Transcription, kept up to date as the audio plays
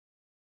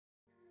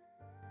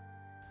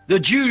The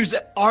Jews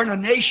aren't a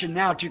nation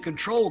now to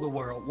control the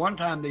world. One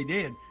time they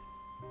did.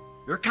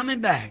 They're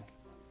coming back.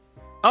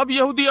 अब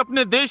यहूदी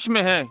अपने देश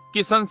में हैं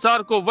कि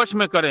संसार को वश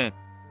में करें।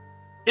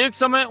 एक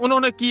समय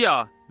उन्होंने किया,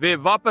 वे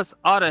वापस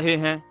आ रहे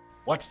हैं।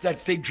 Watch that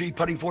fig tree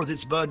putting forth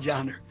its buds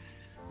yonder.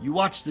 You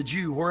watch the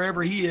Jew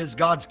wherever he is,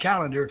 God's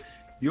calendar,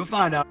 you'll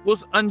find out.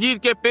 उस अंजीर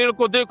के पेड़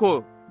को देखो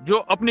जो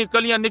अपनी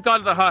कलियां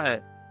निकाल रहा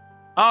है।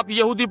 आप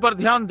यहूदी पर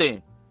ध्यान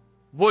दें,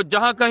 वो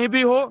जहां कहीं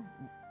भी हो,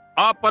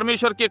 आप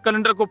परमेश्वर के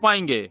कैलेंडर को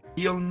पाएंगे।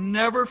 He'll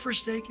never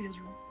forsake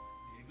Israel.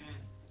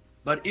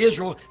 But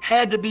Israel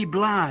had to be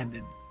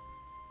blinded.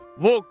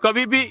 वो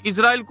कभी भी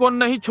इजराइल को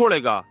नहीं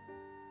छोड़ेगा,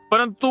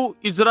 परंतु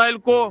इजराइल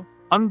को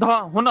अंधा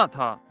होना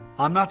था।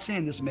 I'm not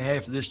saying this on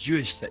behalf of this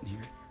Jewish sitting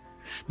here,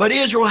 but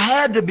Israel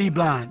had to be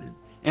blinded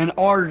in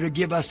order to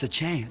give us a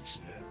chance.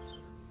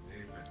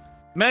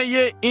 मैं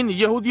ये इन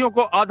यहूदियों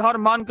को आधार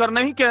मानकर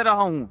नहीं कह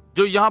रहा हूँ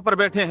जो यहाँ पर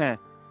बैठे हैं,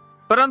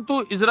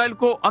 परंतु इजराइल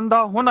को अंधा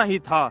होना ही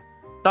था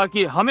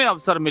ताकि हमें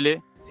अवसर मिले।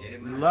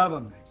 Love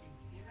them.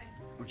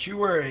 Don't you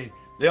worry,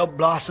 they'll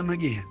blossom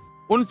again.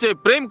 उनसे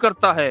प्रेम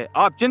करता है,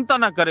 आप चिंता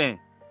न करें,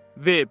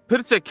 वे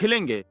फिर से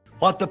खिलेंगे।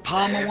 What the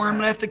palmerworm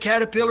left the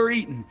caterpillar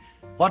eaten,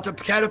 what the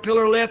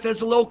caterpillar left as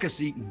the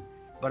locust eaten,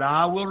 but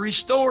I will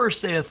restore,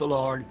 saith the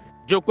Lord.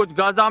 जो कुछ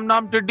गाजाम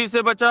नाम टिड्डी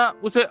से बचा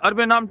उसे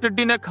अरबे नाम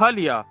टिड्डी ने खा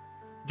लिया,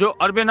 जो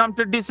अरबे नाम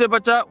टिड्डी से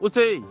बचा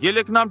उसे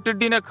येलेक नाम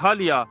टिड्डी ने खा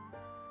लिया,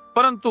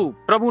 परंतु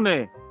प्रभु ने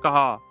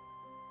कहा,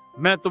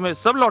 मैं तुम्हें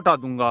सब लौटा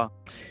दूंगा।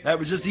 That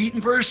was just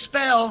eaten for a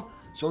spell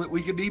so that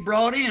we could be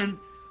brought in.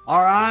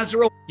 Our eyes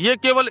are open. ये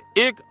केवल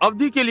एक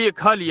अवधि के लिए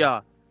खा लिया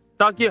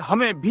ताकि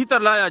हमें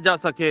भीतर लाया जा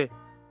सके।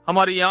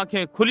 हमारी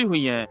आंखें खुली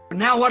हुई हैं।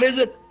 Now what is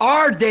it?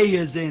 Our day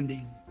is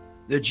ending.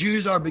 The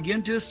Jews are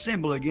beginning to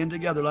assemble again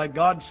together like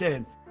God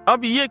said.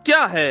 अब ये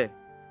क्या है?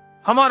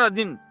 हमारा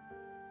दिन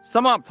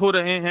समाप्त हो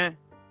रहे हैं।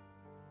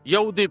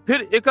 यहूदी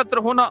फिर एकत्र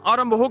होना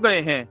आरंभ हो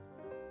गए हैं,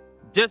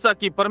 जैसा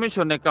कि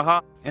परमेश्वर ने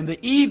कहा। And the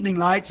evening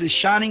lights is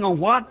shining on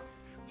what?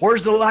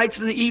 Where's the lights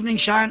of the evening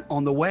shine?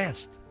 On the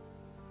west.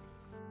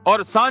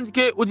 और सांझ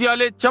के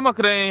उजियाले चमक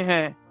रहे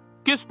हैं,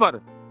 किस पर?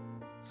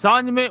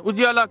 सांझ में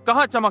उजियाला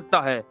कहाँ चमकता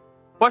है?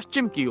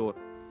 पश्चिम की ओर।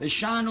 They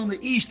shine on the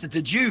east at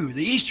the Jew,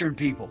 the eastern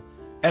people,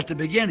 at the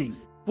beginning.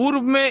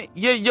 पूर्व में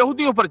ये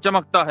यहूदियों पर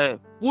चमकता है,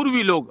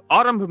 पूर्वी लोग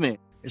आरंभ में।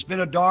 It's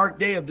been a dark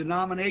day of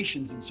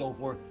denominations and so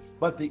forth,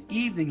 but the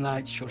evening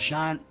lights shall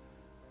shine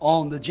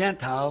on the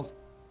Gentiles,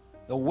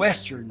 the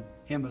western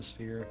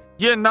hemisphere.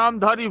 ये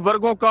नामधारी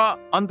वर्गों का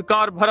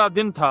अंधकार भरा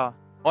दिन था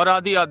और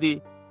आदि आदि,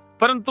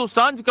 परंतु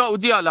सांझ का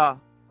उजियाला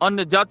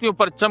अन्य जातियों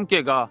पर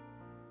चमकेगा,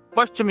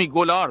 पश्चिमी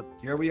गोलार्ध।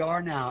 Here we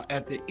are now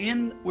at the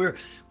end. We're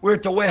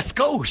at the west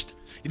coast.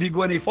 If you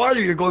go any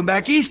farther, you're going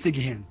back east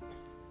again.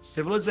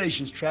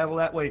 Civilizations travel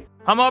that way.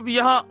 हम अब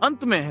यहाँ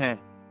अंत में हैं,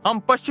 हम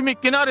पश्चिमी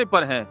किनारे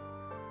पर हैं।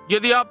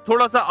 यदि आप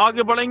थोड़ा सा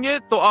आगे बढ़ेंगे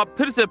तो आप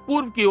फिर से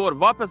पूर्व की ओर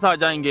वापस आ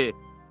जाएंगे।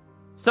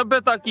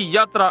 सभ्यता की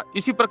यात्रा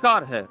इसी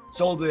प्रकार है।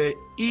 So the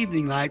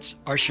evening lights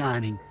are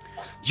shining.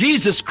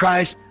 Jesus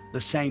Christ,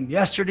 the same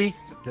yesterday,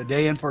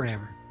 today and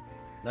forever.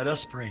 Let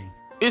us pray.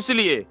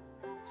 इसलिए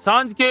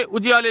सांझ के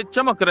उजियाले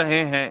चमक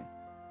रहे हैं।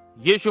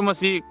 यीशु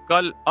मसीह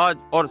कल, आज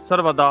और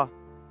सर्वदा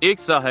एक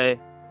सा है।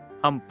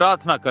 हम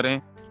प्रार्थना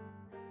करें।